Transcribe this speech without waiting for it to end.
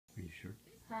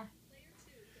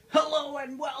Hello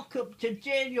and welcome to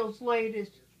Daniel's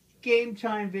latest game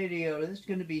time video. This is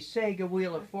going to be Sega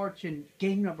Wheel of Fortune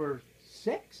game number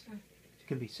 6. It's going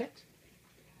to be 6.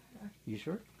 You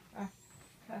sure?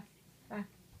 Are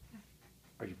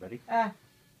you ready? Are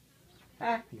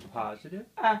you positive?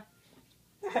 I'm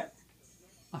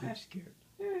scared.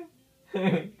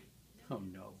 Oh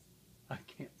no. I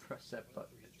can't press that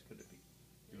button. It's going to be.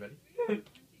 You ready?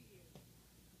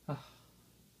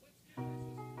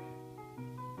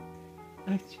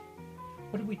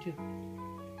 What do we do?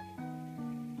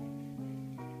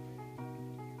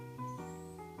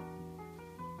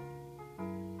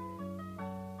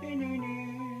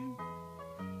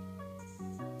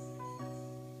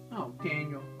 Oh,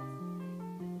 Daniel.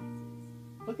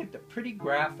 Look at the pretty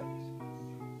graphics.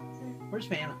 Where's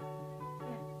Vanna?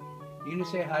 You gonna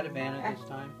say hi to Vanna this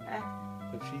time?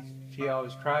 But she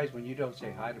always cries when you don't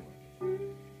say hi to her.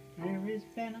 Where is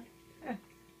Vanna?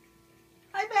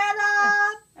 Hi,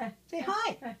 Vanna! Say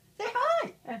hi! Say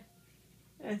hi!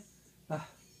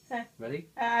 Ready?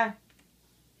 How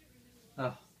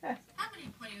many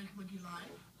players would you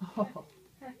like?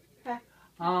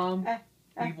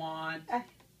 We want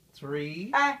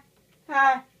 3.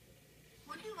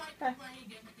 Would you like to play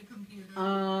against the computer?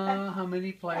 How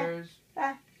many players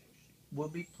will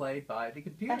be played by the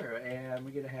computer? And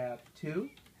we're gonna have 2.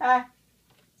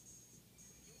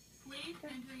 Please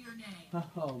enter your name.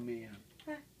 Oh man.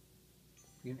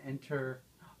 You can enter.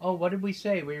 Oh, what did we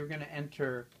say? We were going to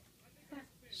enter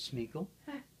Smeagol.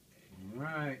 All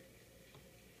right.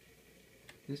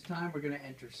 This time we're going to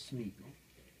enter Smeagol.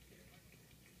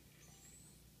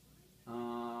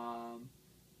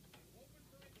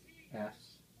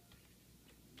 S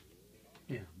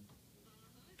M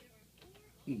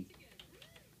E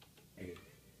A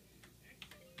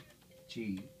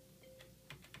G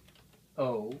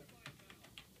O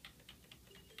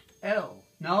L.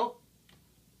 No.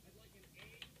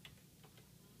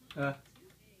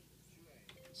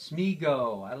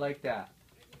 Smeagol. I like that.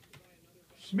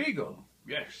 Smeagol,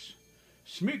 yes.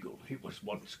 Smeagol, he was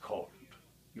once called.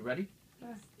 You ready? My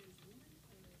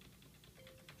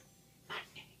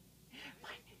name.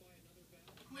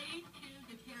 Please choose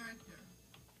a character.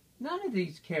 None of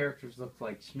these characters look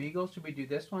like Smeagol. Should we do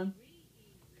this one?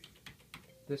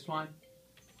 This one?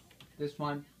 This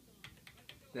one?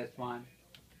 This one?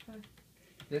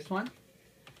 This one?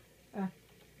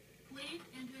 Please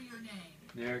enter your name.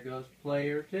 There goes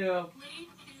player 2. Please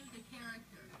choose a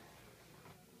character.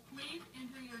 Please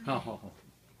enter your name. Oh.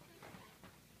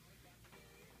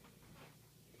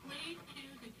 Please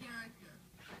choose a character.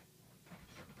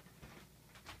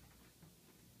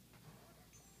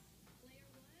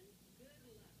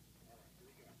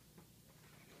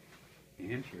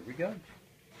 And here we go.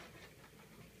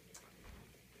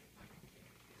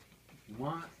 If you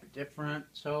want a different,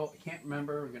 so I can't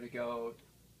remember, we're going to go,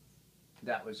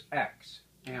 that was X.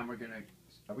 And we're going to,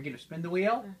 are we going to spin the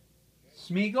wheel?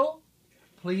 Smeagol,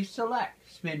 please select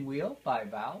spin wheel, buy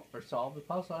vowel, or solve the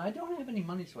puzzle. I don't have any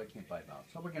money, so I can't buy vowel.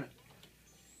 So we're going to,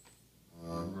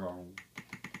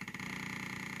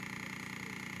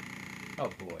 oh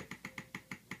boy.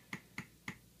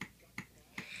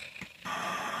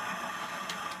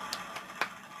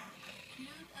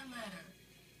 Choose a letter.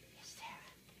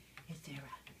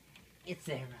 Is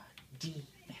there a D?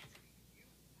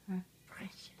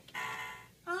 Pressure.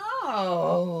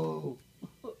 Oh!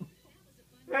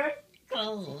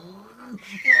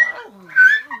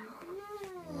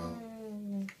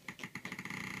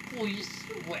 We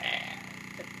swear.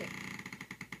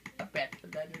 A better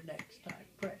letter next time,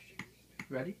 precious.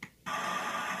 Ready?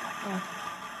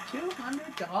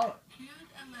 $200.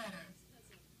 Choose a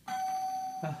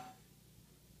letter.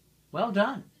 Well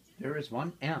done. There is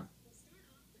one M.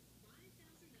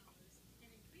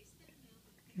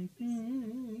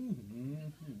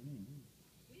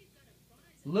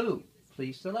 Lou,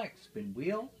 please select spin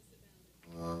wheel.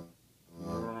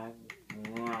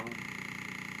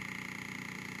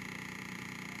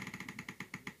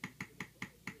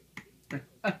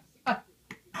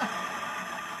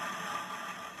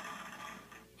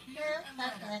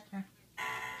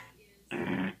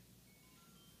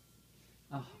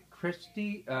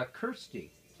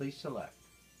 Kirsty, please select.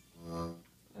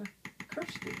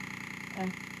 Kirsty.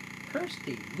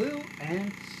 Kirsty, Lou,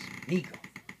 and Smeagol.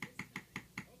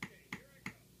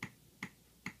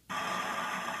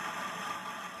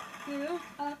 Choose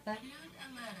a letter.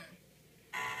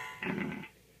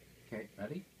 Okay,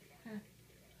 ready?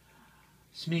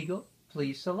 Smeagol,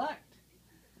 please select.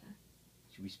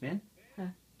 Should we spin?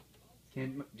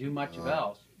 Can't do much of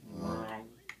else.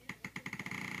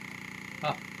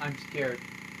 Oh, I'm scared.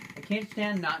 I I can't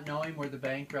stand not knowing where the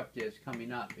bankrupt is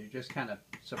coming up. You're just kind of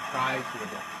surprised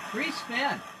with it. Free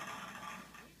spin.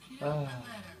 Choose a letter.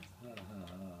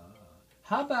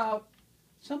 How about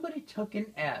somebody took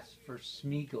an S for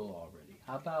Smeagol already?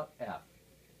 How about F?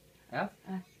 F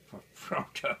for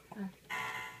Frodo.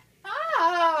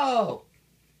 Oh!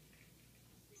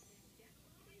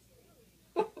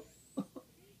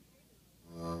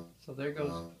 So there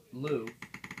goes Lou.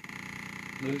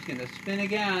 Lou's gonna spin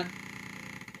again.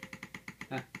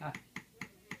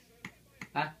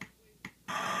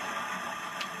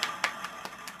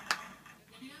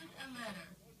 Choose a letter.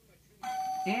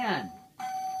 N.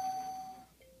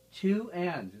 2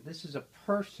 N's. This is a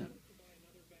person.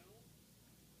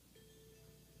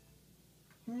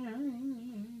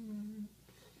 N.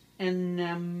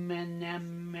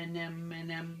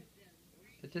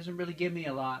 It doesn't really give me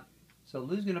a lot. So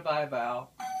Lou's gonna buy a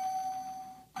vowel.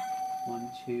 1,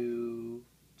 2,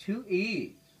 2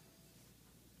 E's.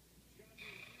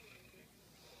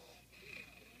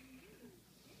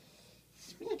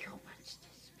 Smeagol wants to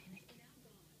spin again.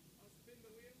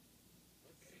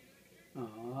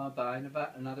 Oh, buy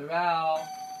another vowel.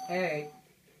 A.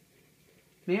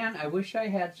 Man, I wish I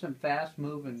had some fast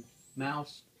moving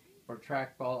mouse or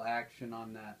trackball action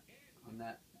on that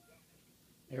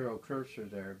arrow cursor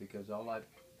there, because all I've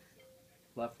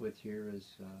left with here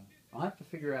is I'll have to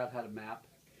figure out how to map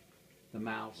the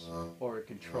mouse or a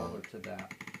controller to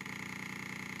that.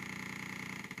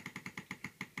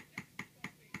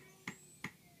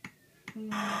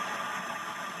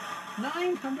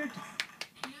 $900. Choose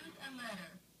a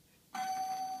letter.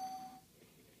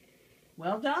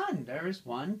 Well done. There's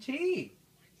 1 T.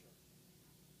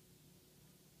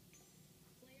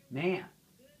 Man,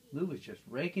 Lou was just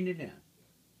raking it in.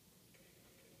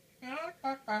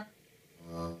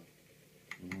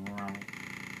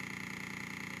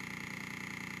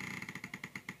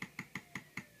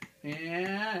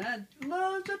 And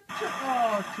loads of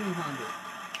 200.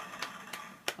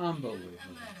 Unbelievable. Choose a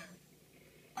letter.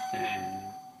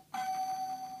 And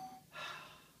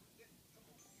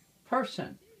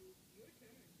person.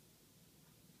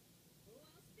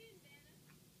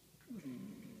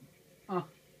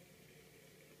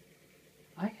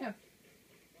 I have.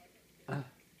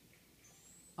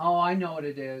 Oh, I know what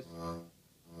it is.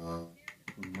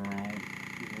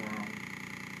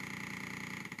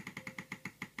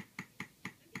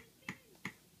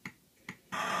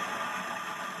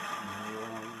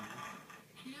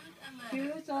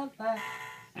 Choose a letter.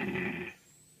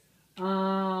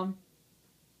 Oh.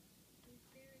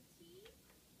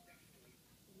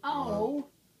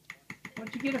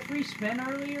 Did you get a free spin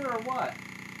earlier or what?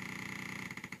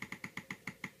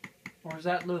 Or was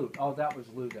that Lou? Oh, that was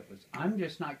Lou. I'm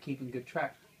just not keeping good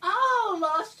track. Oh,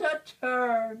 lost a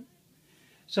turn.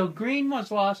 So green was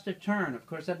lost a turn. Of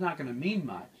course, that's not going to mean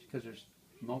much because there's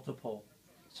multiple.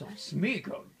 So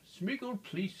Smeagol. Smeagol,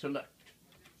 please select.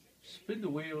 Spin the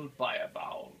wheel, buy a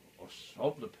vowel, or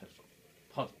solve the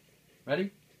puzzle.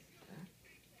 ready?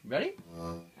 Ready?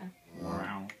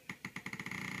 Wow.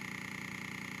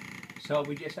 So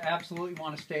we just absolutely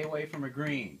want to stay away from a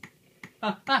green.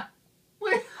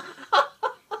 Wait.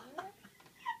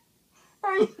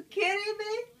 Are you kidding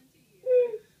me?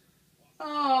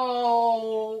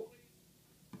 Oh.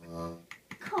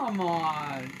 Come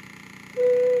on.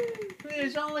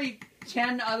 There's only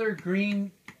 10 other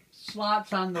green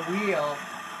slots on the wheel.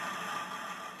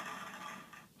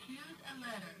 Choose a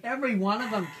letter. Every one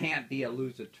of them can't be a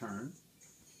lose a turn.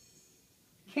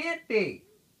 Can't be.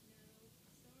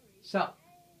 So,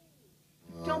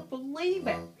 don't believe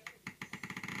it.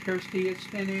 Kirsty is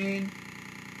spinning.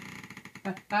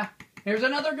 Here's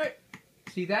another green.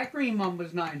 See, that green one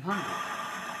was 900.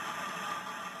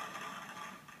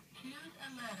 Choose a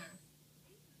letter.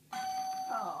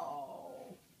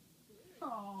 Oh.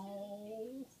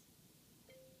 Oh.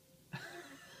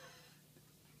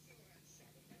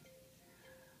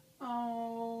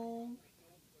 Oh.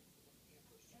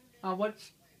 Oh,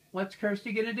 what's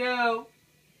Kirsty gonna do?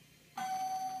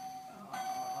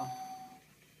 Oh.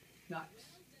 Nuts.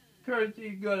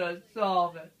 Kirsty's gonna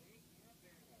solve it.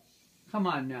 Come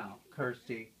on now,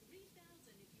 Kirsty.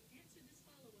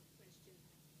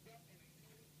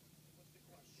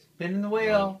 Spinning the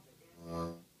wheel.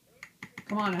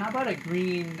 Come on, how about a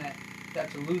green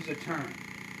that's a lose a turn?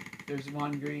 There's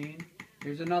one green.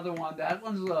 Here's another one. That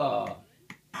one's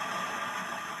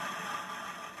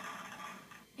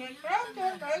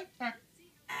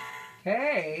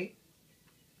okay.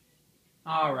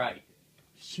 All right.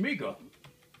 Smeagol.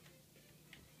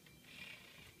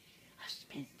 I'll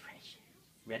spin pressure.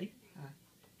 Ready?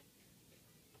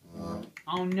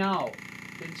 Oh no.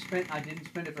 I didn't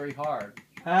spin it very hard.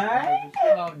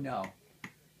 Oh no.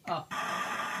 Oh.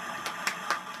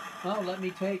 Oh, let me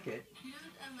take it. Choose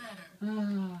a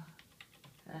letter.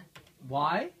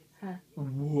 Why?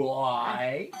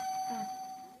 Why?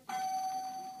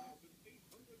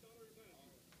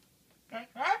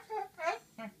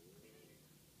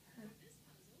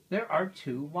 There are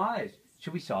 2 Y's.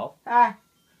 Should we solve? Oh,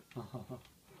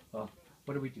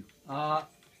 what do we do?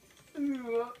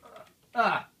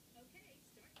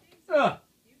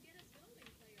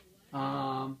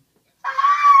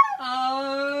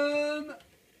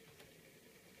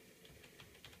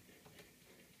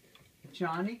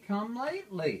 Johnny come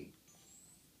lately.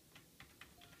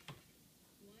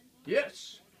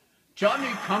 Yes.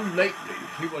 Johnny come lately,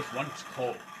 he was once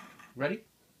called. Ready?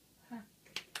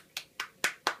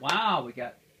 Wow, we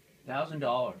got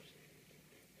 $1,000.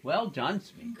 Well done,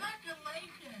 Smeagol.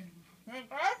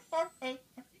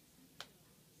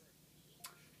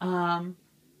 Congratulations.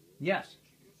 Yes.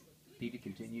 B to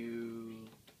continue.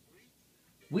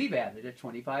 We've added a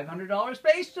 $2,500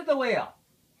 space to the wheel.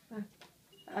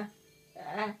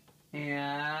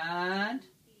 And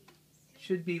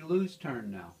should be Lou's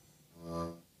turn now.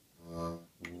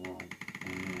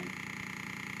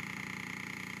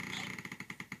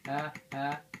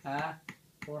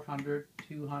 400,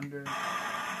 200,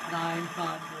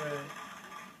 900.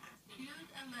 Choose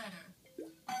a letter.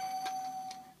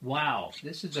 Wow,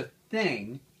 this is a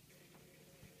thing,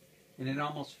 and it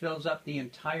almost fills up the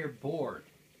entire board.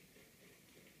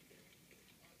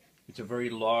 It's a very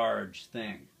large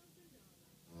thing.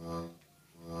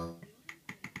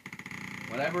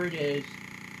 Whatever it is,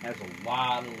 has a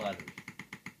lot of letters.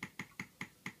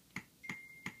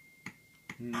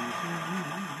 Choose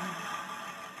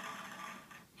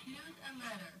a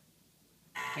letter.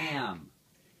 Am.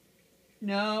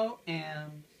 No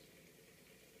M's.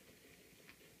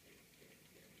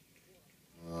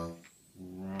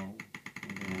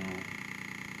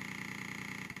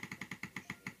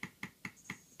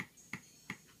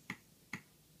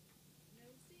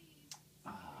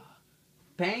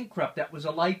 Bankrupt, that was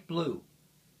a light blue.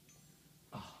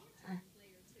 Oh.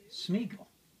 Smeagol.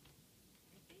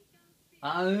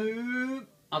 I'll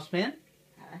spin.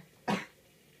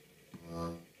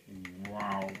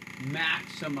 Wow.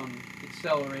 Maximum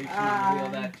acceleration on the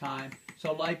wheel that time.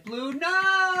 So light blue,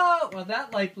 no! Well,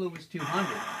 that light blue was 200.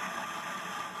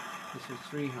 This was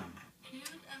 300. Choose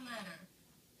a letter.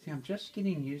 See, I'm just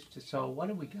getting used to, so what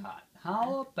do we got?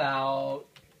 How about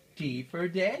D for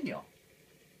Daniel?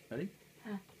 Ready?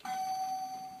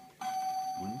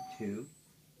 1, 2.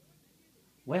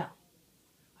 Well,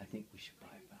 I think we should buy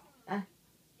a vowel.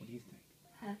 What do you think?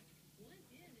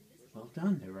 Well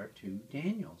done. There are 2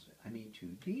 Daniels.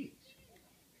 2 D's.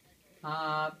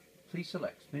 Please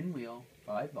select spin wheel,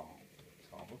 buy vowel,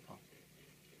 solve a puzzle.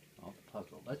 Solve the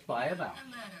puzzle. Let's buy a vowel.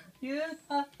 Choose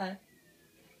a letter. Yeah.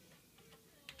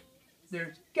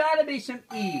 There's got to be some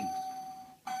E's.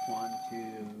 1,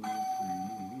 2, 3.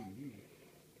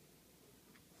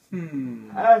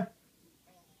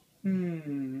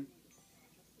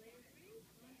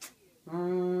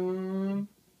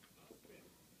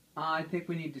 I think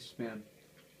we need to spin.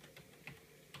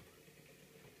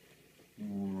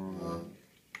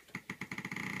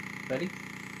 Ready?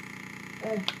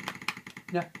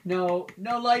 No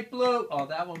light blue. Oh,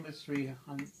 that one was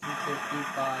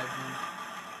 355.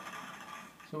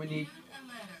 So we need. Choose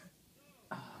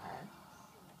a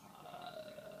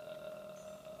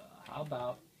letter. How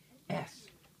about S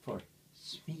for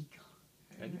Smeagol?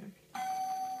 Ready?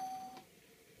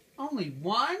 Only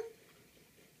 1?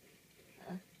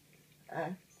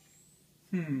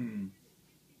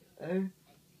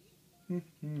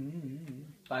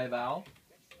 Buy a vowel.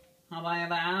 I'll buy a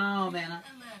vowel, then. Choose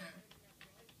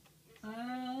a letter.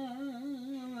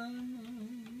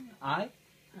 I?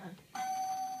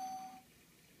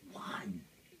 1.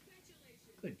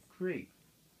 Good grief.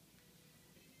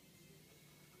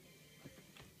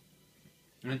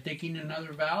 I'm thinking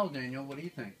another vowel, Daniel. What do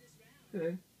you think?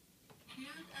 Choose a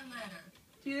letter.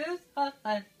 Choose a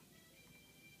letter.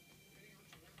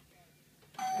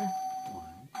 1,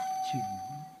 2,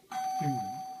 3.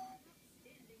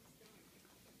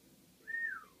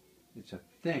 It's a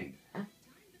thing.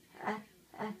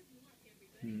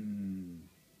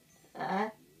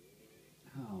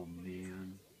 Oh,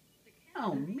 man.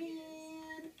 Oh,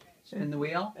 man. Spin the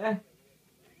wheel.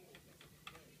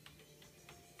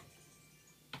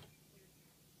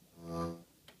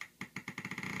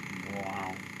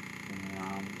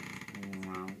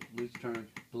 Blue's turn.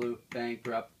 Blue,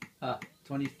 bankrupt.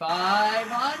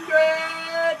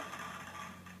 2,500!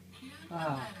 Choose a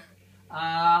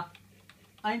letter.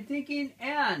 I'm thinking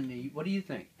N. What do you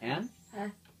think? N?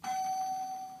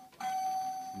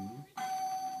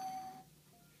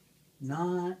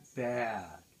 Not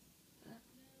bad.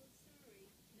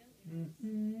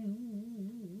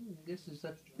 This is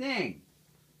a thing.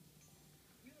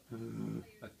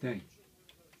 A thing.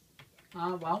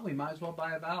 Well, we might as well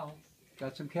buy a vowel.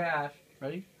 Got some cash.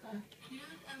 Ready? Choose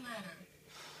a letter.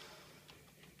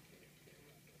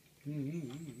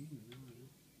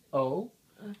 O.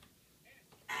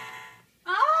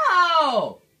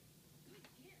 Oh!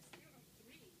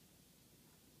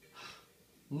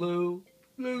 Lou.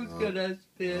 Lou's gonna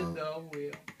spin the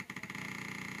wheel.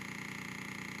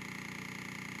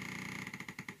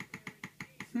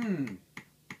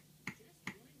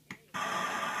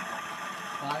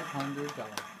 $500.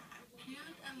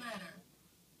 Choose a letter.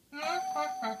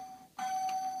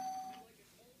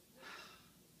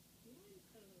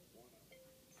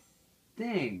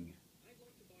 Thing.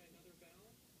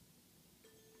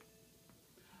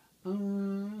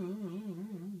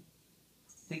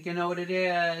 Think you know what it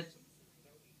is.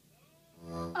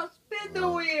 I'll spin the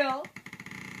wheel.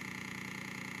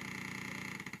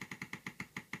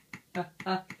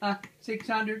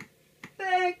 600.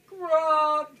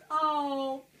 Bankrupt.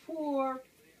 Oh, poor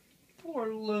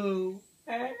Lou.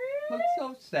 Looks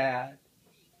so sad.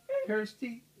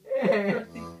 Kirsty's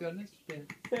gonna spin.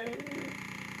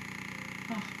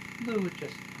 Oh, Lou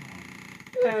just.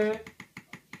 Oh.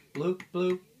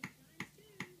 Bloop.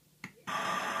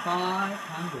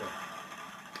 500.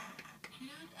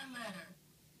 Choose a letter.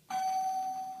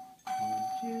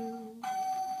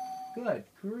 Good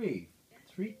grief.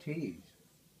 3 T's.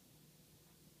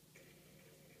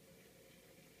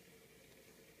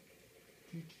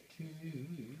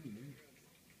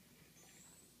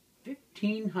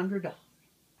 $1,500.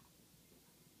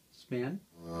 Spin.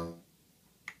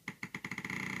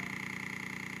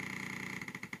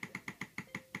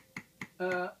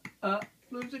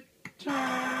 Lose it.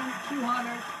 Turn.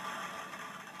 200.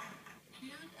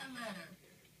 Choose a letter.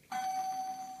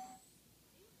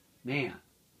 Man.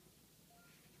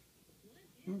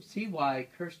 I don't see why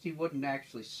Kirsty wouldn't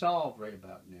actually solve right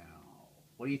about now.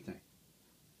 What do you think?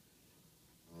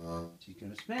 She's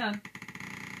going to spin.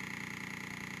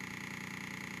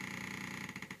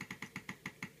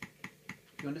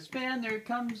 Going to spin. There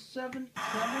comes $700.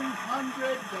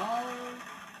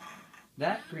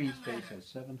 That green space has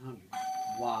 700.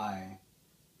 Why?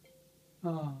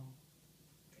 Oh.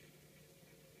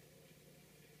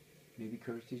 Maybe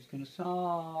Kirsty's going to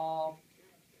solve.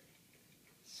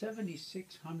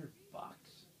 $7,600. I'm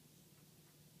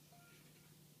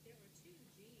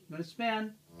going to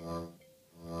spin. Oh.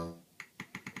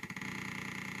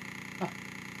 What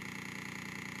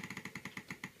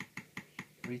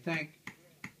do you think?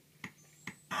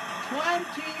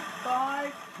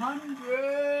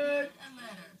 2,500.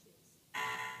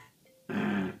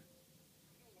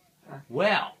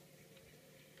 Well,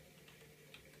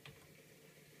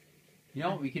 you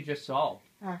know, we could just solve.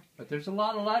 But there's a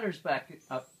lot of letters back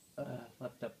up,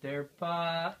 left up there,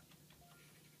 but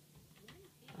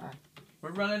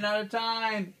we're running out of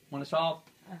time. Want to solve?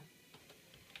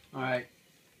 All right.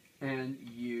 And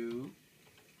you.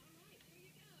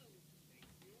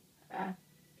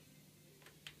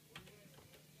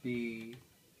 B.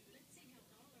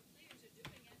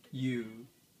 U.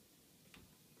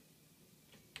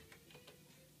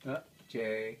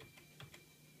 J.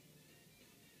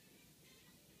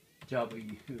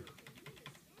 W.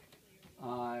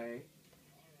 I.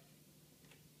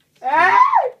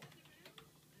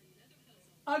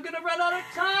 I'm gonna run out of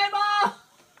time.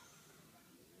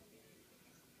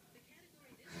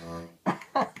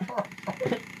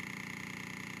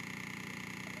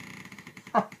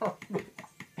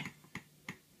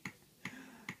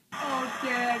 Oh,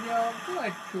 Daniel,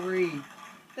 good grief.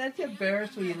 That's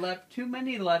embarrassing. You left too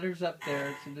many letters up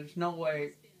there, so there's no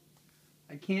way.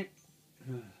 I can't.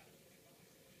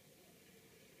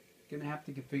 Gonna have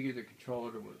to configure the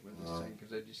controller to work with this thing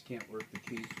because I just can't work the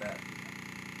keys fast enough.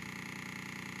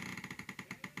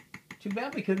 Too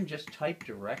bad we couldn't just type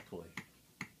directly.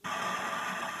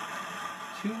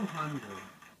 200.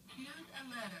 Choose a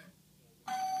letter.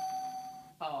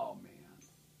 Oh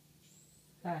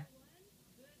man.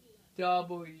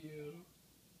 W.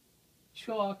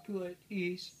 Chocolate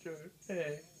Easter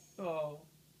egg. Oh.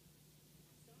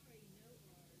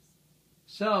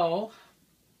 So,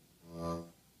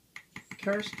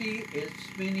 Kirsty is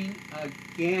spinning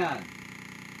again.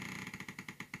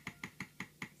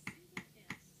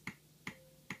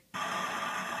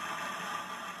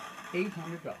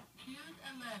 $800. Choose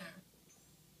a letter.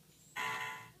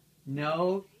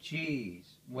 No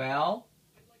G's. Well,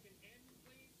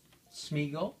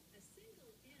 Smeagol.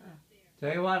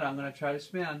 Tell you what, I'm going to try to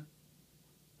spin.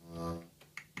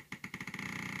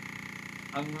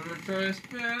 I'm gonna try to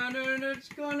spin and it's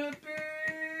gonna be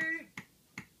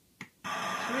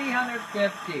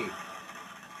 350. Choose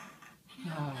a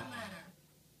letter.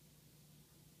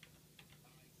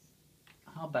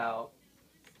 How about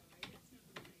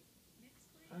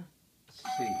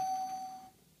C?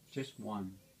 Just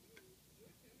one.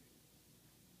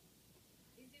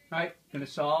 All right, gonna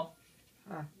solve.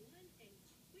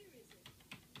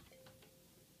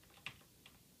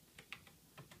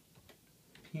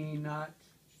 Peanut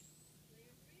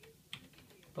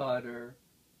butter,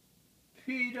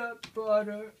 peanut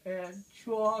butter and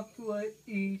chocolate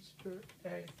Easter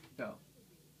egg. No.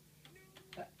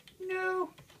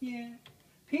 No. Yeah.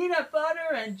 Peanut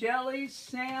butter and jelly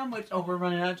sandwich. Oh, we're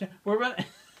running out of time. We're running.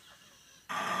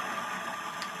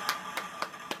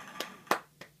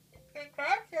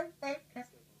 Congratulations.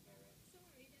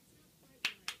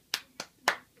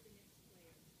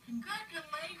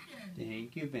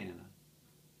 Thank you, Vanna.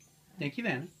 Thank you,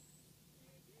 Vanna.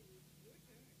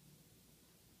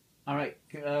 All right,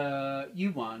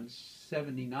 you won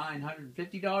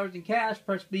 $7,950 in cash.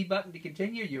 Press B button to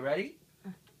continue. You ready?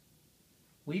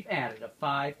 We've added a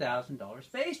 $5,000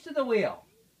 space to the wheel,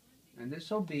 and this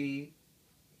will be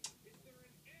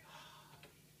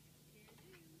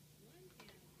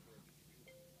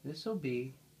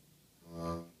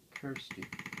Kirsty.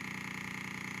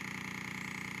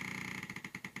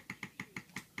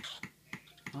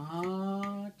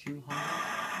 Ah, 200.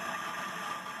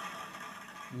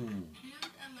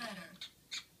 Choose a letter.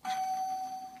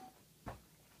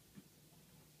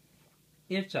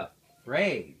 It's a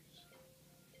phrase.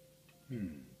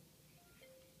 Choose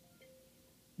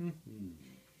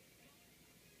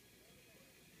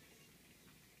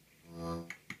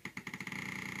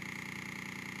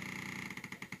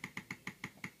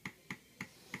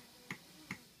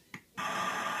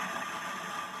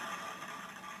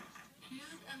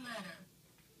a letter.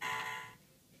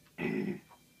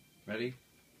 Ready?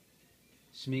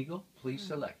 Smeagol, please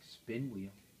select spin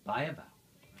wheel by a vowel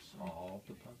or solve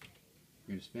the puzzle.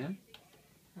 You're gonna spin?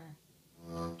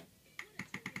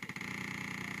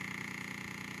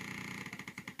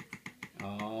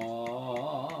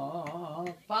 Oh,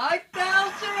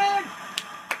 5,000!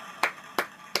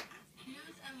 Choose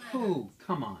a letter. Ooh,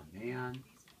 come on, man.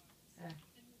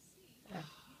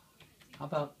 How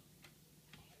about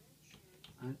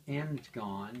an N's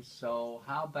gone? So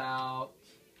how about,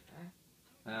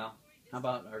 well, how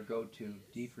about our go-to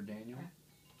D for Daniel?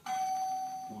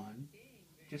 One,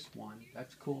 just one.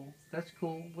 That's cool. That's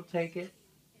cool. We'll take it.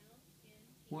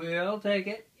 We'll take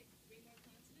it.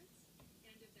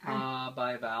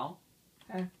 By a vowel.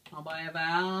 I'll buy a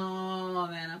vowel,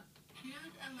 Vanna.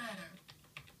 Choose a letter.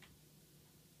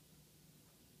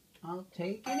 I'll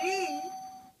take an E.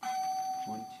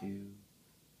 1, 2.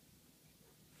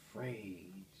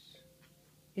 Phrase.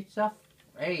 It's a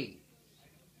phrase.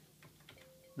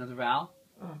 Another vowel.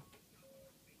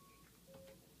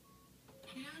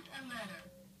 Choose a letter.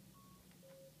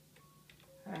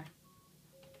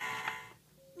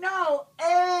 No,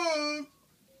 A.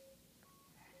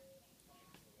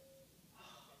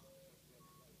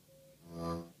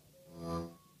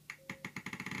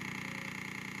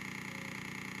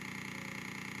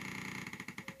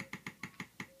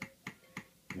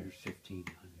 There's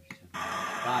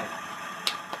 1,575.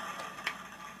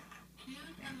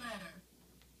 Choose a letter.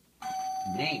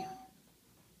 Man.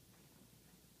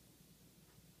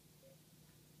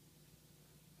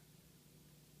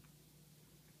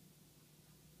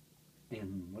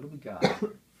 And what do we got?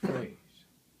 Phrase.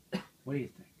 What do you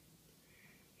think?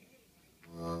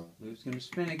 Lou's gonna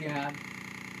spin again.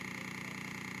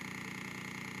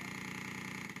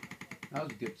 That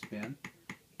was a good spin.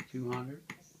 200.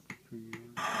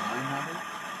 900.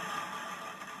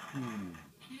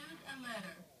 Choose a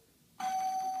letter.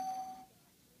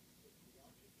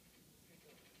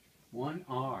 1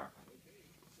 R.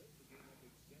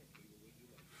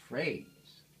 Phrase.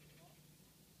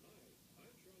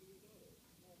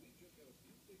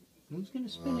 Who's gonna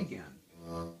spin again?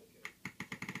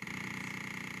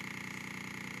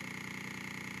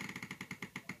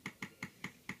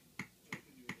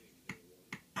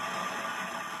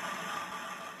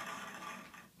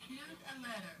 Choose a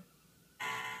letter.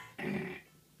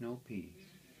 No P's.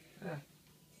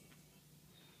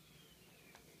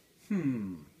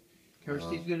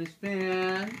 Kirsty's gonna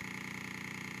spin.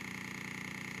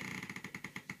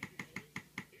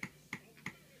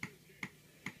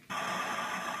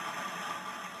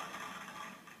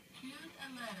 Choose a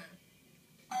letter.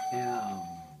 M.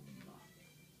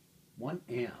 1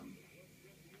 M.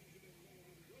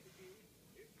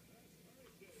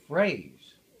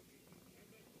 Phrase.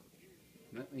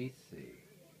 Let me see.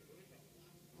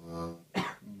 Choose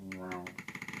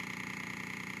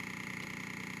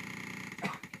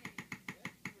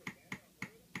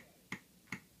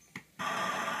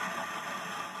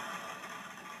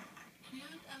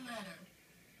a letter.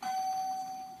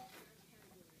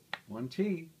 One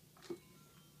T.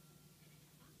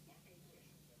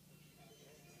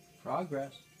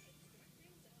 Progress.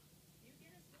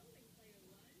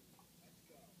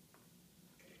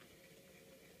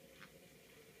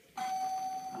 Oh.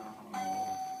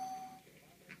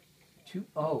 Two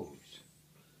O's.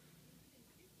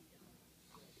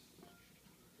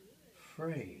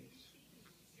 Phrase.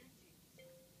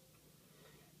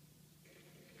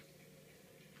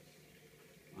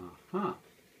 Uh-huh.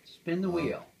 Spin the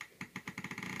wheel.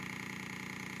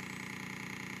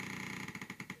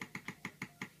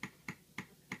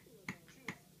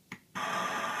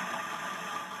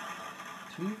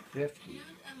 $2.50. Choose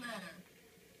a letter.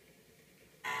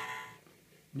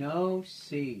 No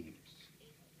C's.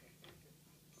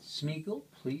 Smeagol,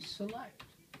 please select.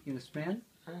 You gonna spin?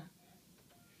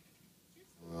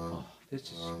 Oh, this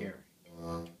is scary.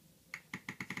 Oh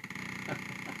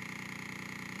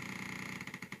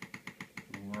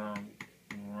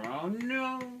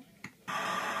no.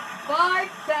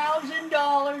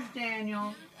 $5,000,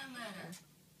 Daniel. Choose a letter.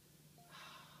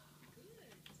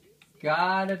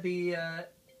 Gotta be a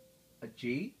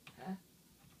G.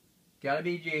 Gotta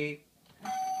be G.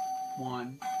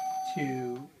 1,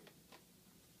 2.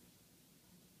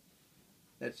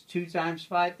 That's 2 times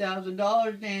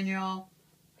 $5,000, Daniel.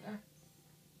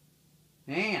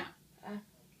 Man.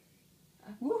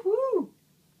 Woohoo!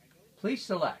 Please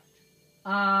select.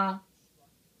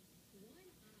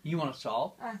 You want to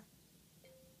solve?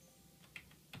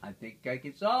 I think I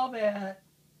can solve it.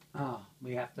 Oh,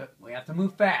 we have to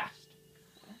move fast.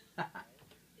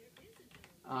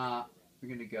 We're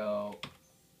gonna go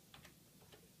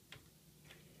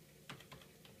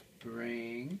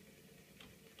bring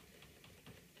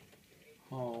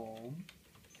home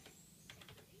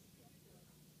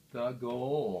the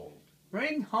gold.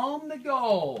 Bring home the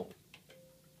gold.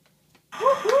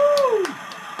 Woohoo!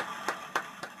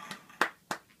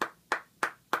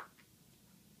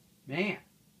 Man.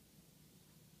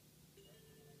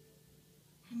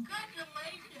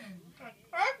 Congratulations.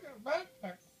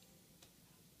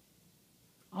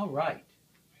 All right.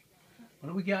 What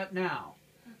do we got now?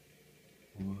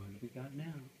 What do we got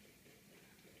now?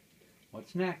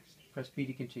 What's next? Press B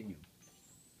to continue.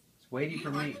 It's waiting for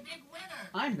You are me. the big winner.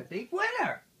 I'm the big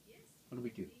winner. What do we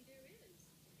do?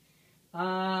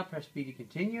 Press B to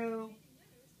continue.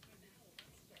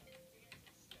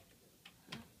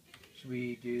 Should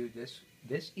we do this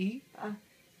E?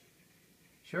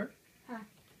 Sure.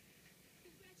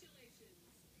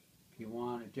 If you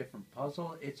want a different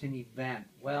puzzle, it's an event.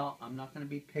 Well, I'm not going to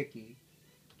be picky.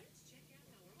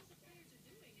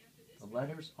 The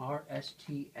letters R, S,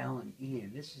 T, L, and E,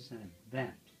 and this is an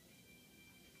event.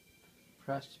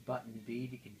 Press button B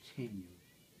to continue.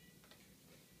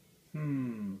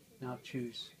 Now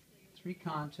choose 3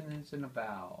 consonants and a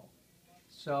vowel.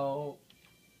 So,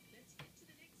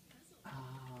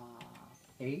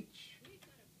 H.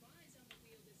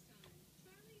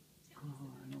 I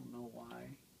don't know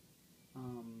why.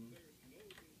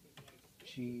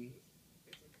 G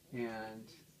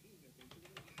and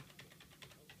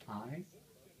I.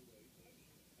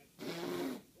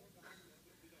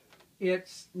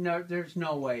 It's no. There's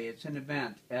no way. It's an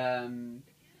event.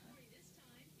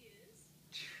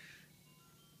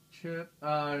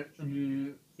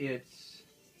 It's.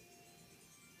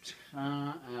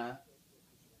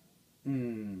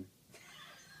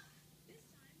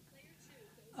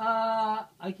 I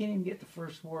can't even get the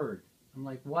first word. I'm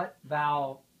like, what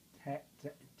vowel?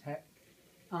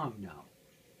 Oh no.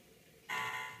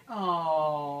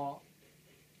 Oh,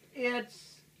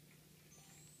 it's.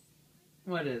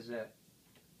 What is it?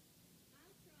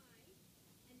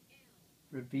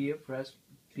 Reveal. Press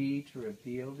B to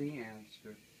reveal the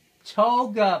answer.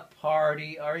 Toga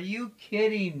party. Are you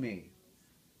kidding me?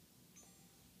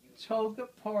 Toga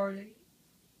party.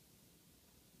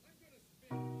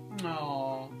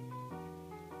 No.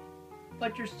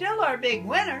 But you're still our big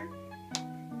winner.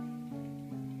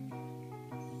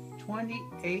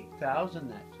 28,000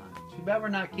 that time. Too bad we're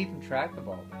not keeping track of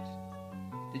all this.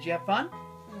 Did you have fun?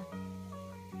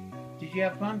 Did you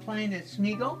have fun playing at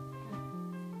Smeagol?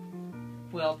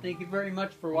 Well, thank you very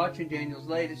much for watching Daniel's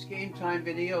latest game time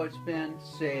video. It's been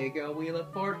Sega Wheel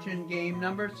of Fortune game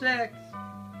number 6.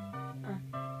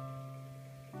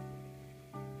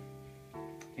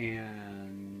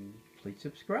 And please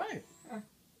subscribe.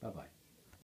 Bye-bye.